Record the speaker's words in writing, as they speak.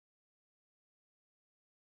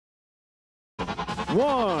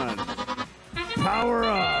1. Power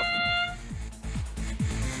up.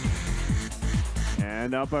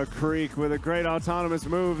 And up a creek with a great autonomous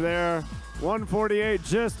move there. 148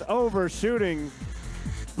 just overshooting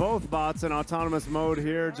both bots in autonomous mode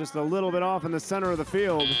here. Just a little bit off in the center of the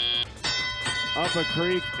field. Up a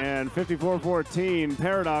creek and 54-14.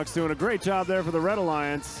 Paradox doing a great job there for the Red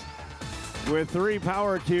Alliance with 3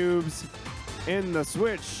 power cubes in the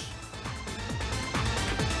switch.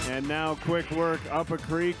 And now quick work up a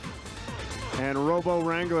creek. And Robo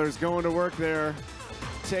Wranglers going to work there,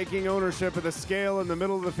 taking ownership of the scale in the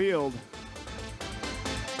middle of the field.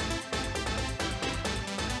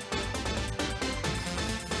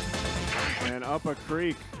 And up a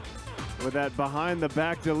creek with that behind the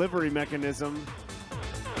back delivery mechanism,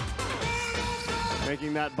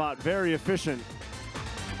 making that bot very efficient.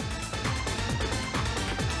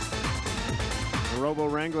 The Robo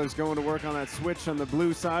Wranglers going to work on that switch on the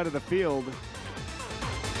blue side of the field.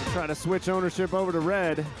 Try to switch ownership over to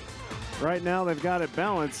red. Right now they've got it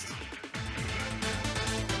balanced.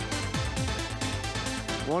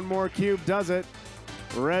 One more cube does it.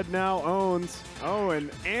 Red now owns. Oh,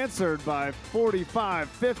 and answered by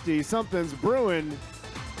 45-50. Something's brewing.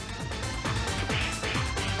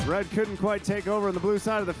 Red couldn't quite take over on the blue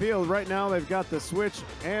side of the field. Right now they've got the switch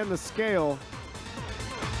and the scale.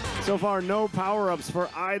 So far, no power-ups for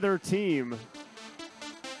either team.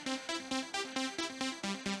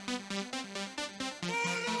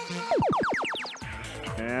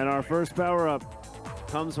 And our first power-up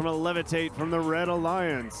comes from a Levitate from the Red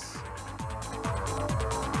Alliance.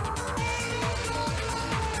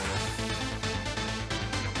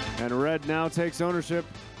 And Red now takes ownership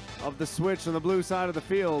of the switch on the blue side of the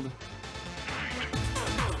field.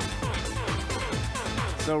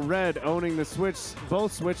 So Red owning the switch,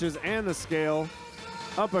 both switches and the scale.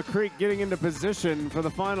 Up a creek getting into position for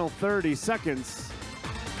the final 30 seconds.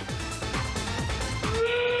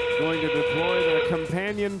 Going to deploy the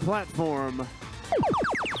companion platform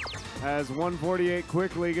as 148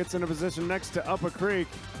 quickly gets into position next to Up a Creek.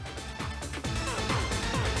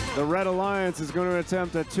 The Red Alliance is going to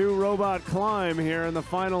attempt a 2-robot climb here in the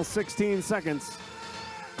final 16 seconds.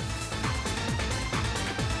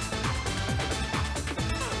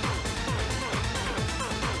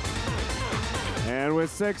 And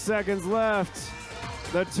with 6 seconds left,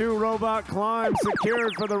 the 2-robot climb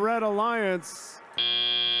secured for the Red Alliance.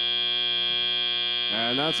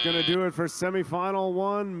 And that's going to do it for Semifinal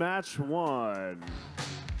 1, Match 1.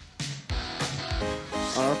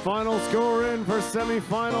 Our final score in for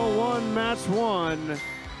Semifinal 1, Match 1.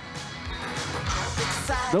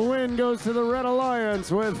 The win goes to the Red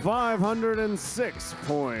Alliance with 506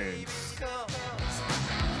 points.